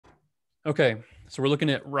Okay, so we're looking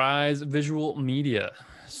at Rise Visual Media.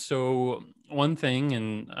 So one thing,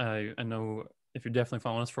 and I know if you're definitely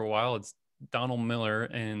following us for a while, it's Donald Miller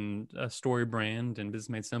and Story Brand and Business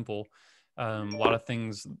Made Simple. A lot of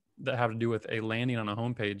things that have to do with a landing on a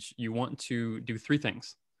homepage. You want to do three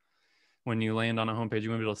things when you land on a homepage.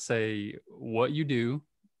 You want to be able to say what you do,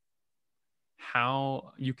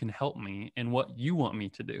 how you can help me, and what you want me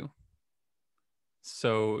to do.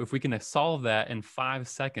 So if we can solve that in 5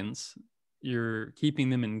 seconds, you're keeping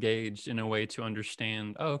them engaged in a way to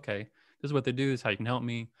understand, oh, okay, this is what they do, this is how you can help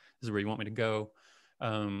me, this is where you want me to go.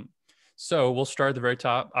 Um, so we'll start at the very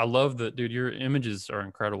top. I love that, dude. Your images are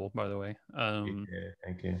incredible, by the way.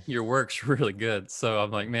 Thank you. Your work's really good. So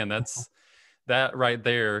I'm like, man, that's that right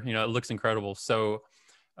there. You know, it looks incredible. So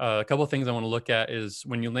a couple of things I want to look at is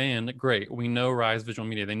when you land, great. We know Rise Visual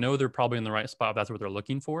Media. They know they're probably in the right spot. That's what they're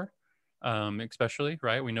looking for, especially,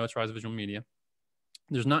 right? We know it's Rise Visual Media.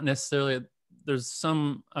 There's not necessarily, there's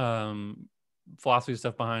some philosophy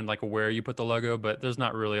stuff behind like where you put the logo, but there's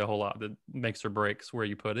not really a whole lot that makes or breaks where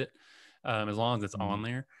you put it, as long as it's on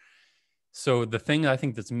there. So the thing I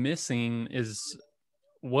think that's missing is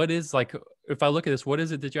what is like, if I look at this, what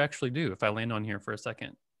is it that you actually do? If I land on here for a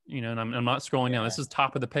second, you know, and I'm not scrolling down, this is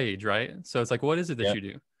top of the page, right? So it's like, what is it that Yep. you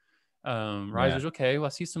do? Rise Yeah. Visual, okay, well, I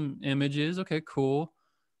see some images. Okay, cool.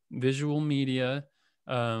 Visual media.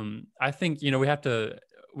 I think, you know, we have to,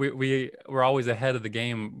 we're always ahead of the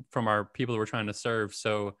game from our people that we're trying to serve.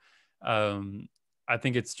 So I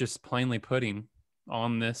think it's just plainly putting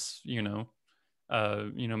on this,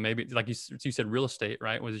 maybe like you said, real estate,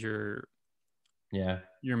 right? Was Yeah.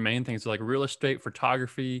 your main thing. So like real estate,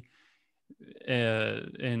 photography,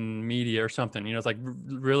 in media or something, you know, it's like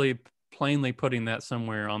really plainly putting that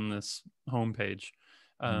somewhere on this homepage.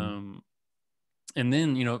 Mhm. Um, and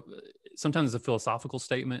then, you know, sometimes it's a philosophical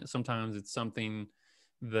statement. Sometimes it's something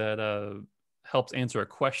that helps answer a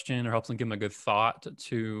question or helps them give them a good thought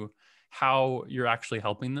to how you're actually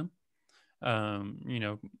helping them. You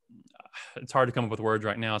know, it's hard to come up with words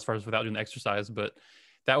right now as far as without doing the exercise, but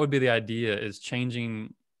that would be the idea, is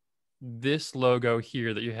changing this logo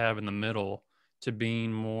here that you have in the middle to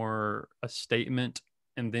being more a statement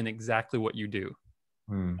and then exactly what you do.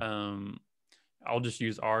 Mm. Um, I'll just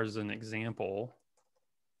use ours as an example.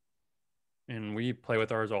 And we play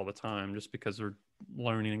with ours all the time just because we're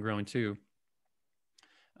learning and growing too.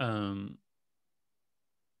 Um,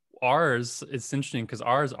 Ours, it's interesting because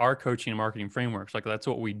ours are coaching and marketing frameworks. Like that's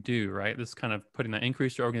what we do, right? This is kind of putting that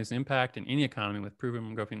increase your organization's impact in any economy with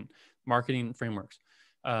proven growth marketing frameworks.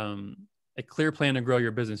 A clear plan to grow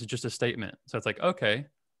your business is just a statement. So it's like, okay,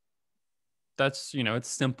 that's, you know, it's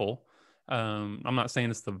simple. I'm not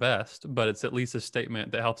saying it's the best, but it's at least a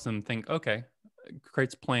statement that helps them think, okay,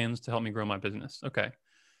 creates plans to help me grow my business. Okay.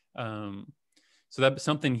 Um, so that's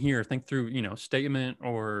something here, think through, you know, statement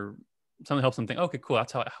or something helps them think, okay, cool,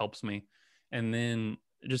 that's how it helps me. And then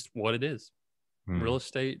just what it is, real Mm.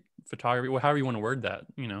 estate, photography, well, however you want to word that,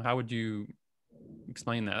 you know, how would you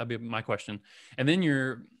explain that? That'd be my question. And then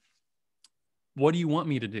what do you want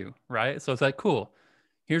me to do? Right. So it's like, cool,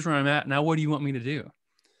 here's where I'm at. Now, what do you want me to do?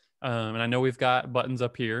 And I know we've got buttons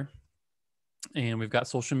up here and we've got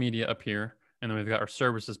social media up here, and then we've got our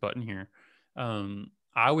services button here.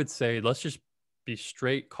 I would say let's just be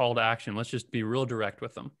straight call to action. Let's just be real direct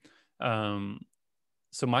with them. Um,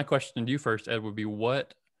 so my question to you first, Ed, would be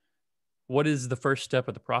what is the first step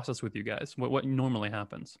of the process with you guys? What normally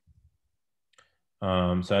happens?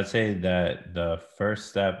 So I'd say that the first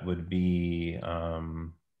step would be,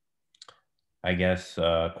 I guess,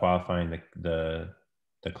 qualifying the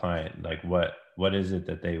client. Like, what is it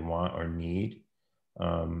that they want or need?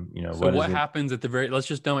 So What what is it happens at the very? Let's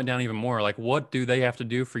just dumb it down even more. Like, what do they have to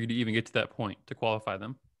do for you to even get to that point to qualify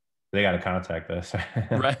them? they got to contact us?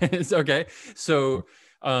 Right. It's okay. So,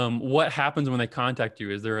 what happens when they contact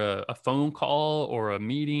you? Is there a phone call or a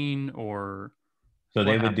meeting or So what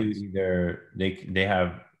they would do happens? either they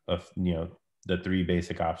have the three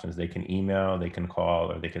basic options. They can email, they can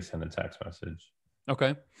call, or they can send a text message,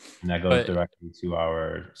 Okay. and that goes But directly to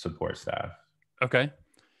our support staff. okay.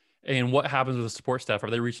 And what happens with the support staff?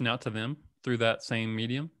 Are they reaching out to them through that same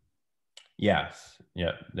medium? Yes,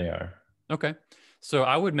 yeah, they are. Okay. So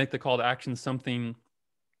I would make the call to action something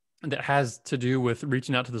that has to do with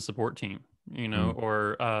reaching out to the support team, you know, Mm,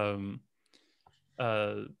 or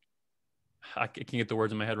uh, I can't get the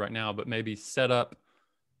words in my head right now, but maybe set up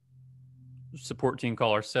support team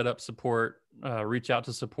call or set up support, reach out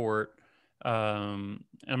to support. And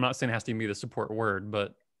I'm not saying it has to be the support word,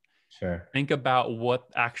 but sure. think about what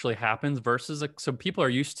actually happens versus so people are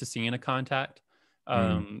used to seeing a contact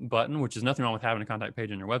Mm, button, which is nothing wrong with having a contact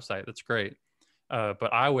page on your website. That's great.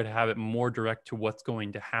 but I would have it more direct to what's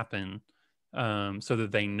going to happen, so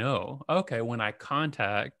that they know, okay, when I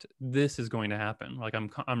contact, this is going to happen. Like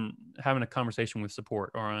I'm having a conversation with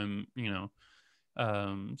support, or I'm,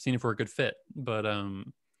 seeing if we're a good fit. But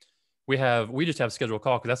we just have a scheduled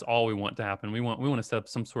call because that's all we want to happen. We want to set up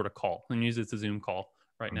some sort of call, and usually it's a Zoom call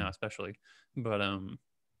right now, especially. But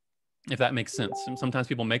if that makes sense, and sometimes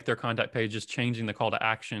people make their contact page just changing the call to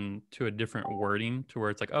action to a different wording, to where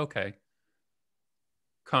it's like, okay,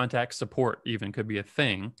 contact support even could be a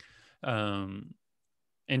thing. And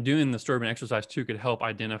doing the storyboard exercise too could help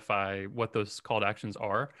identify what those call to actions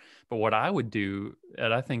are. But what I would do,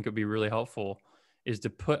 and I think would be really helpful, is to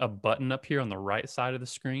put a button up here on the right side of the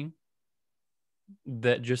screen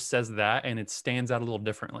that just says that, and it stands out a little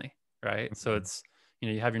differently, right? So it's,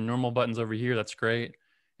 you have your normal buttons over here. That's great.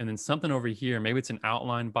 And then something over here, maybe it's an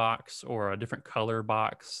outline box or a different color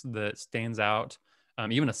box that stands out.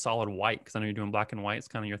 Even a solid white, because I know you're doing black and white. It's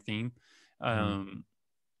kind of your theme.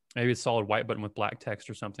 Maybe a solid white button with black text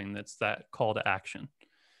or something that's that call to action.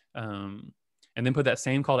 And then put that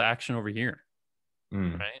same call to action over here,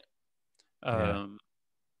 right?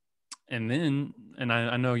 And then, and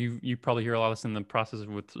I know you probably hear a lot of this in the process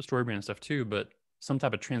with StoryBrand and stuff too, but some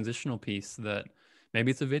type of transitional piece that maybe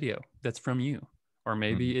it's a video that's from you, or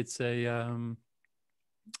maybe it's a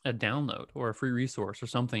download or a free resource or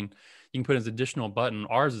something you can put as additional button.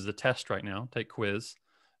 Ours is a test right now. Take quiz.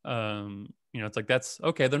 It's like, that's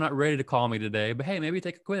okay. They're not ready to call me today, but hey, maybe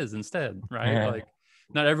take a quiz instead, right? Like,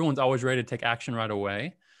 not everyone's always ready to take action right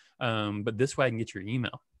away. But this way I can get your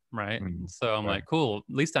email, right? So I'm like, cool.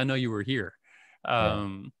 At least I know you were here.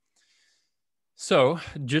 So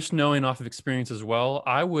just knowing off of experience as well,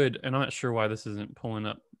 I would, and I'm not sure why this isn't pulling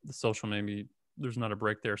up the social. Maybe there's not a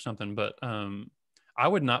break there or something, but I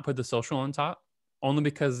would not put the social on top, only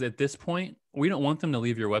because at this point, we don't want them to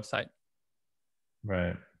leave your website.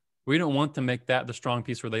 Right. We don't want to make that the strong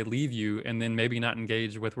piece where they leave you and then maybe not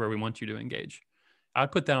engage with where we want you to engage.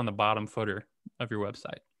 I'd put that on the bottom footer of your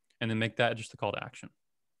website and then make that just a call to action.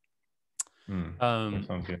 That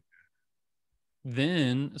sounds good.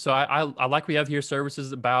 Then, so I like we have here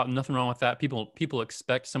services about, nothing wrong with that. People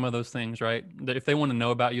expect some of those things, right? That if they want to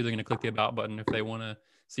know about you, they're going to click the about button. If they want to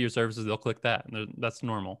see your services, they'll click that. That's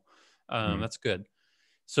normal. That's good.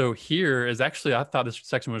 So here is actually, I thought this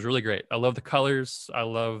section was really great. I love the colors. I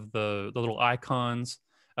love the little icons.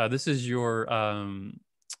 This is your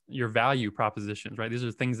value propositions, right? These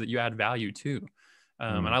are things that you add value to.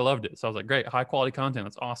 And I loved it. So I was like, great, high quality content.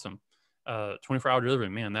 That's awesome. 24-hour delivery,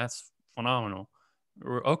 man, that's phenomenal.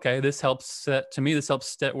 Okay, this helps set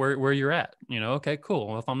where you're at. Okay, cool.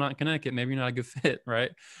 Well, if I'm not in Connecticut, maybe you're not a good fit,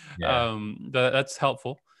 right? That's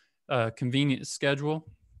helpful. Convenient scheduling,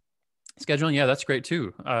 yeah, that's great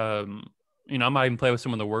too. I might even play with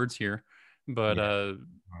some of the words here, but I'll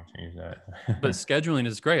change that. But scheduling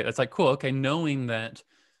is great. It's like, cool. Okay, knowing that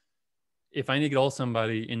if I need to get hold of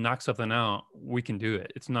somebody and knock something out, we can do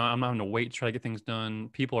it. I'm not having to wait to try to get things done.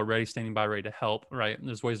 People are ready, standing by, ready to help, right? And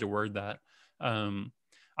there's ways to word that.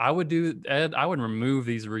 I would remove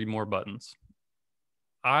these read more buttons.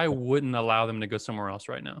 I wouldn't allow them to go somewhere else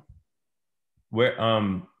right now. Where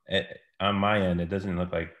on my end, it doesn't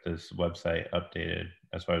look like this website updated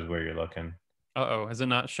as far as where you're looking. Is it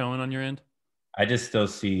not showing on your end? I just still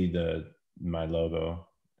see my logo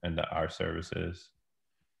and our services.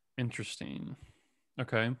 Interesting.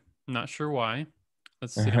 Okay. Not sure why.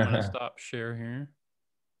 Let's see. I'm going to stop share here.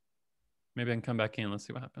 Maybe I can come back in. Let's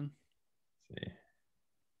see what happens. See.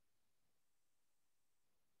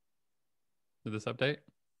 Did this update?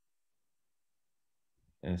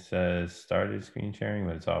 It says started screen sharing,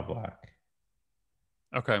 but it's all black.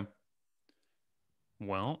 Okay.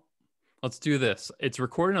 Well, let's do this. It's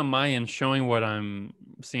recording on my end, showing what I'm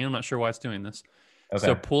seeing. I'm not sure why it's doing this. Okay.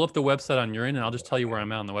 So pull up the website on your end, and I'll just tell you where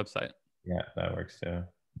I'm at on the website. Yeah, that works too.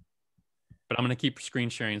 But I'm going to keep screen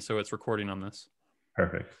sharing so it's recording on this.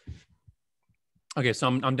 Perfect. Okay, so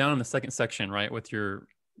I'm down in the second section, right, with your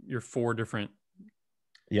 4 different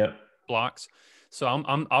blocks. So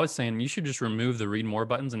I was saying you should just remove the read more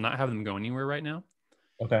buttons and not have them go anywhere right now.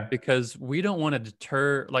 Okay. Because we don't want to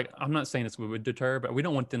deter, like, I'm not saying we would deter, but we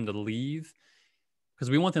don't want them to leave, because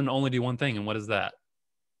we want them to only do one thing. And what is that?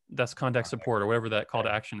 That's contact support or whatever that call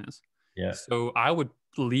to action is. Yeah. So I would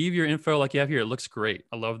leave your info like you have here. It looks great.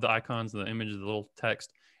 I love the icons, the images, the little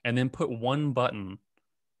text, and then put one button,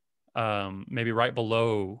 maybe right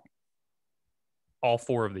below all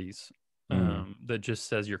 4 of these, that just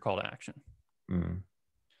says your call to action.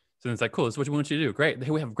 So it's like, cool, this is what we want you to do. Great.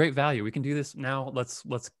 We have great value. We can do this now. Let's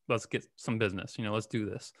get some business. Let's do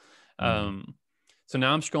this. So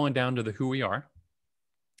now I'm scrolling down to the who we are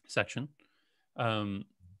section. Um,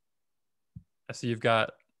 I see you've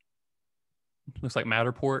got, looks like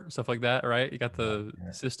Matterport, stuff like that, right? You got the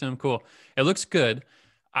system. Cool. It looks good.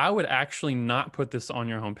 I would actually not put this on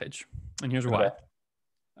your homepage. And here's why.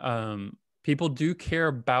 Okay. People do care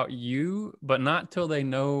about you, but not till they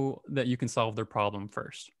know that you can solve their problem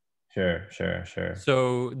first. Sure.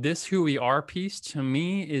 So this who we are piece to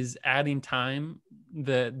me is adding time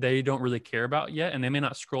that they don't really care about yet, and they may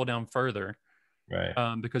not scroll down further, Right.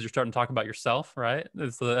 because you're starting to talk about yourself, right?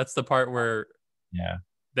 That's the part where Yeah.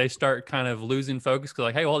 they start kind of losing focus because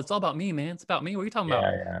like, hey, well, it's all about me, man. It's about me. What are you talking about?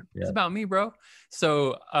 Yeah. It's about me, bro.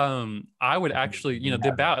 So I would actually, the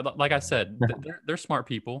about, like I said, they're smart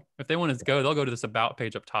people. If they want to go, they'll go to this about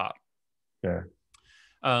page up top. Sure.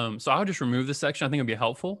 So I would just remove this section. I think it'd be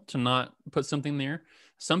helpful to not put something there.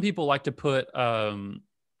 Some people like to put, and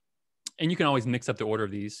you can always mix up the order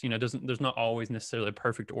of these. There's not always necessarily a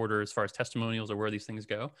perfect order as far as testimonials or where these things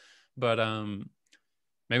go, but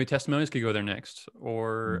maybe testimonials could go there next,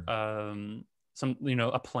 or some,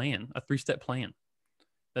 a plan, a 3-step plan.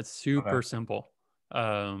 That's super simple.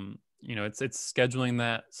 It's scheduling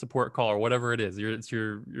that support call or whatever it is.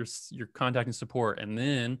 You're contacting support, and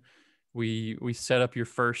then we set up your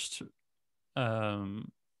first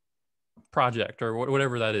project or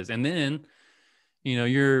whatever that is, and then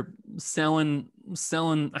you're selling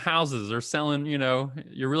houses or selling,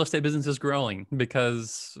 your real estate business is growing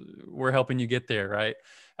because we're helping you get there, right?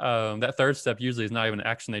 That third step usually is not even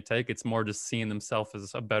action they take. It's more just seeing themselves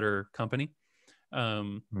as a better company.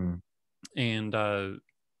 And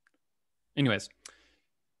anyways,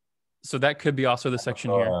 so that could be also the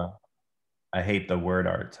section here. I hate the word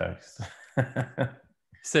art text.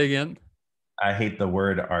 Say again. I hate the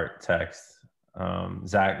word art text.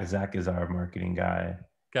 Zach is our marketing guy.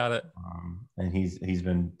 Got it. And he's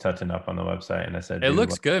been touching up on the website, and I said, it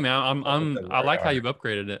looks good, man. I like how you've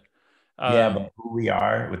upgraded it. Yeah, but who we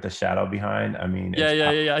are with the shadow behind, I mean,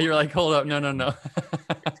 yeah. You're like, hold up, no.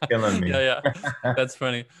 It's killing me. yeah. That's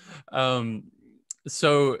funny.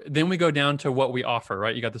 So then we go down to what we offer,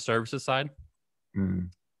 right? You got the services side.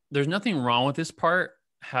 There's nothing wrong with this part,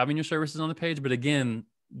 having your services on the page, but again,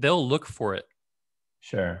 they'll look for it.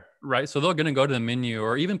 Sure. Right. So they're going to go to the menu,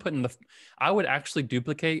 or even put in I would actually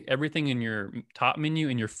duplicate everything in your top menu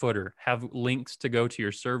in your footer, have links to go to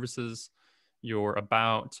your services, your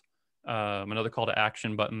about, another call to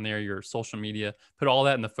action button there, your social media, put all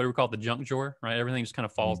that in the footer. We call it the junk drawer, right? Everything just kind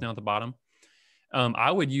of falls down at the bottom.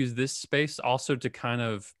 I would use this space also to kind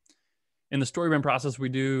of, in the StoryBrand process we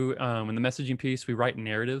do, in the messaging piece, we write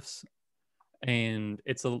narratives, and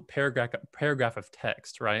it's a paragraph of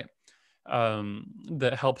text, right?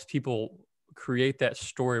 That helps people create that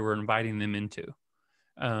story we're inviting them into.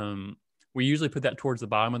 We usually put that towards the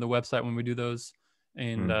bottom of the website when we do those.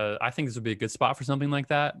 And I think this would be a good spot for something like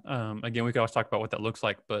that. Again, we could always talk about what that looks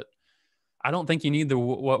like, but I don't think you need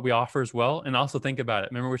what we offer as well. And also think about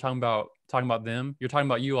it. Remember, we're talking about them. You're talking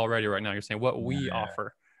about you already right now. You're saying what we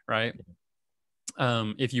offer, right?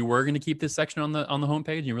 If you were going to keep this section on the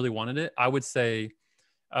homepage and you really wanted it, I would say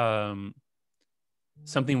something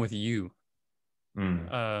with you.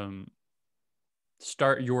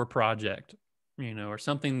 Start your project, or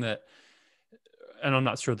something that, and I'm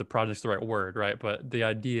not sure the project's the right word, right? But the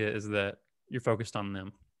idea is that you're focused on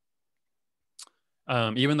them.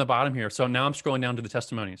 Even the bottom here. So now I'm scrolling down to the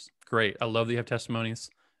testimonies. Great. I love that you have testimonies.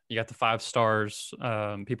 You got the 5 stars.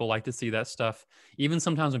 People like to see that stuff. Even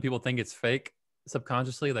sometimes when people think it's fake,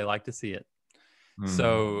 subconsciously, they like to see it.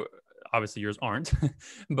 So obviously yours aren't,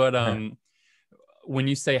 but when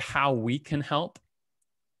you say how we can help,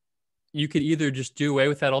 you could either just do away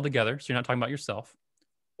with that altogether, so you're not talking about yourself,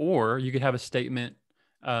 or you could have a statement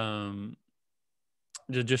that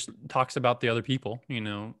just talks about the other people,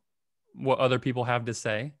 what other people have to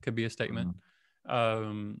say could be a statement.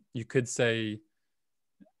 You could say,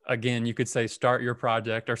 again, start your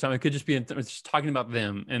project or something. It could just be it's talking about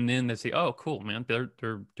them, and then they say, oh, cool, man, they're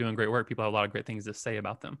doing great work. People have a lot of great things to say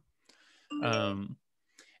about them.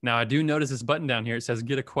 Now I do notice this button down here. It says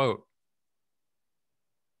get a quote.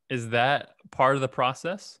 Is that part of the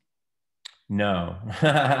process? No.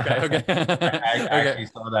 Okay. I actually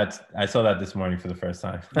saw that this morning for the first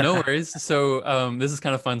time. No worries. So this is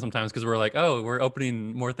kind of fun sometimes because we're like, oh, we're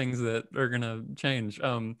opening more things that are gonna change.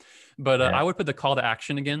 But I would put the call to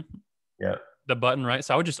action again. Yeah. The button, right?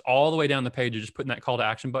 So I would just all the way down the page, you're just putting that call to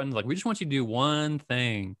action button. Like, we just want you to do one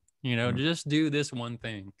thing, just do this one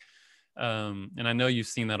thing. And I know you've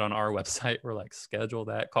seen that on our website. We're like, schedule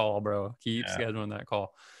that call, bro. Keep scheduling that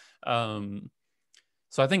call.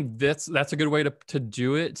 So I think that's a good way to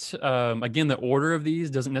do it. Again, the order of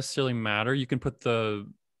these doesn't necessarily matter. You can put the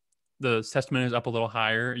the testimonials up a little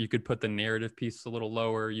higher. You could put the narrative piece a little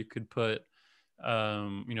lower. You could put,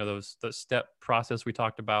 the step process we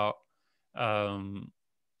talked about.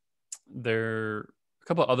 There are a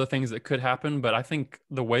couple of other things that could happen, but I think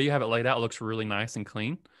the way you have it laid out looks really nice and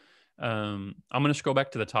clean. I'm going to scroll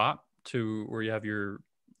back to the top to where you have your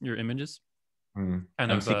images, kind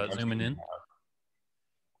of zooming in.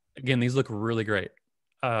 Again, these look really great.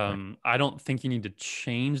 I don't think you need to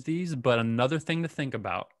change these, but another thing to think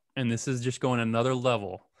about, and this is just going another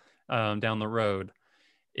level down the road,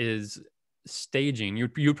 is staging.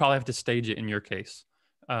 You'd probably have to stage it in your case.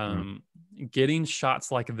 Getting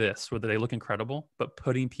shots like this, where they look incredible, but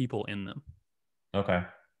putting people in them. Okay.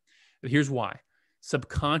 Here's why.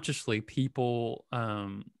 Subconsciously, people,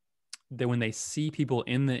 that when they see people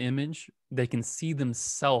in the image, they can see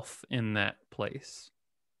themselves in that place,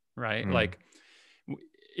 right? Like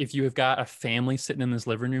if you have got a family sitting in this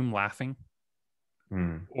living room laughing,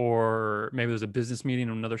 or maybe there's a business meeting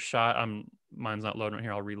or another shot. Mine's not loading right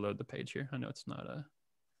here. I'll reload the page here. I know it's not I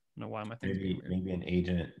don't know why my thing's maybe an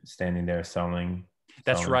agent standing there selling.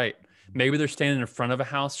 That's right. Maybe they're standing in front of a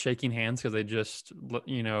house shaking hands because they just,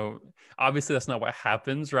 obviously that's not what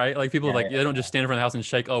happens, right? Like people they don't just stand in front of the house and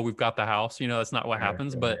shake, oh, we've got the house. That's not what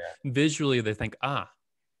happens. But visually they think,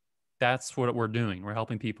 that's what we're doing. We're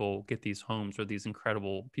helping people get these homes or these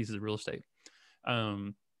incredible pieces of real estate.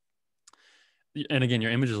 And again,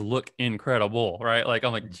 your images look incredible, right? Like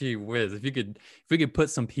I'm like, gee whiz, if we could put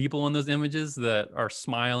some people in those images that are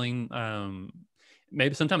smiling,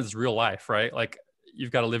 maybe sometimes it's real life, right? Like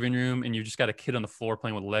you've got a living room and you just got a kid on the floor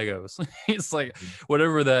playing with Legos. It's like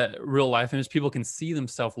whatever that real life image, people can see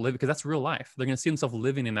themselves live, because that's real life. They're going to see themselves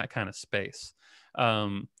living in that kind of space.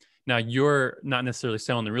 Now you're not necessarily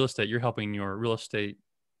selling the real estate. You're helping your real estate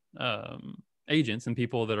agents and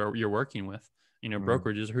people that you're working with,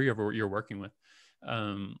 brokerages, whoever you're working with.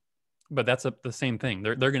 But that's the same thing.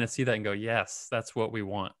 They're going to see that and go, yes, that's what we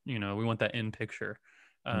want. We want that end picture.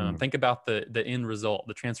 Think about the end result,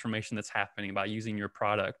 the transformation that's happening by using your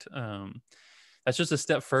product. That's just a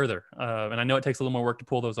step further. And I know it takes a little more work to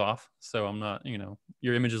pull those off. So I'm not,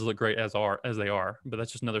 your images look great as they are, but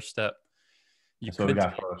that's just another step. That's what we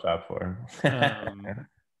got Photoshop for.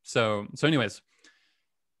 So anyways,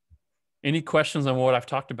 any questions on what I've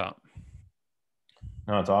talked about?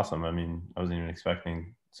 No, it's awesome. I mean, I wasn't even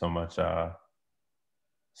expecting so much value.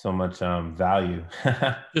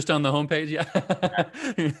 Just on the homepage. Yeah.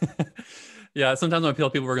 Yeah. Sometimes when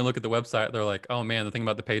people are going to look at the website, they're like, oh man, the thing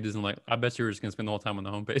about the pages, and like, I bet you were just going to spend the whole time on the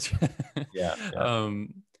homepage. Yeah.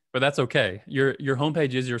 But that's okay. Your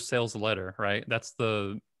homepage is your sales letter, right? That's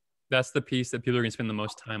the piece that people are going to spend the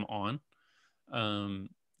most time on.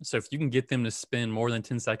 So if you can get them to spend more than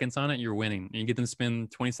 10 seconds on it, you're winning. You get them to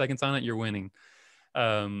spend 20 seconds on it, you're winning.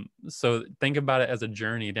 So think about it as a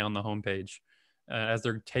journey down the homepage. As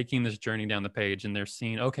they're taking this journey down the page and they're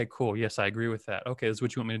seeing, okay, cool. Yes, I agree with that. Okay, this is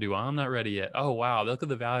what you want me to do. I'm not ready yet. Oh, wow. Look at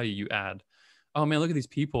the value you add. Oh man, look at these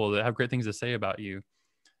people that have great things to say about you.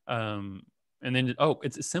 And then,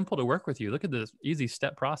 it's simple to work with you. Look at this easy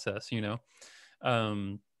step process,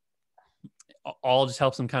 all just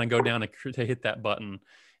helps them kind of go down to hit that button.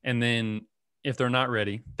 And then if they're not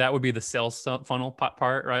ready, that would be the sales funnel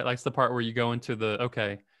part, right? Like it's the part where you go into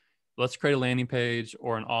okay, let's create a landing page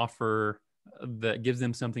or an offer that gives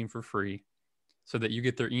them something for free so that you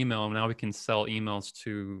get their email. And now we can sell emails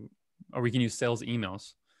or we can use sales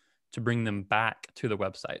emails to bring them back to the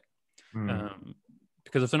website.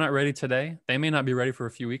 Because if they're not ready today, they may not be ready for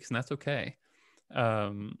a few weeks, and that's okay.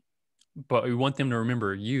 But we want them to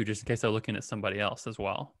remember you just in case they're looking at somebody else as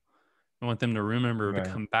well. We want them to remember to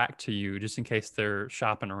come back to you just in case they're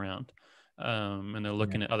shopping around and they're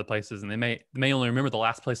looking at other places, and they may only remember the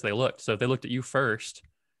last place they looked. So if they looked at you first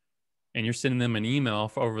and you're sending them an email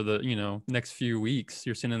for over the next few weeks,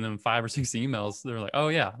 you're sending them 5 or 6 emails. They're like, oh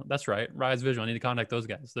yeah, that's right, Rise Visual. I need to contact those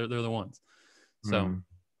guys. They're the ones. So,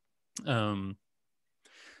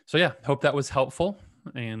 so yeah, hope that was helpful,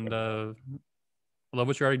 and I love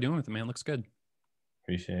what you're already doing with it, man. Looks good.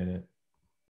 Appreciate it.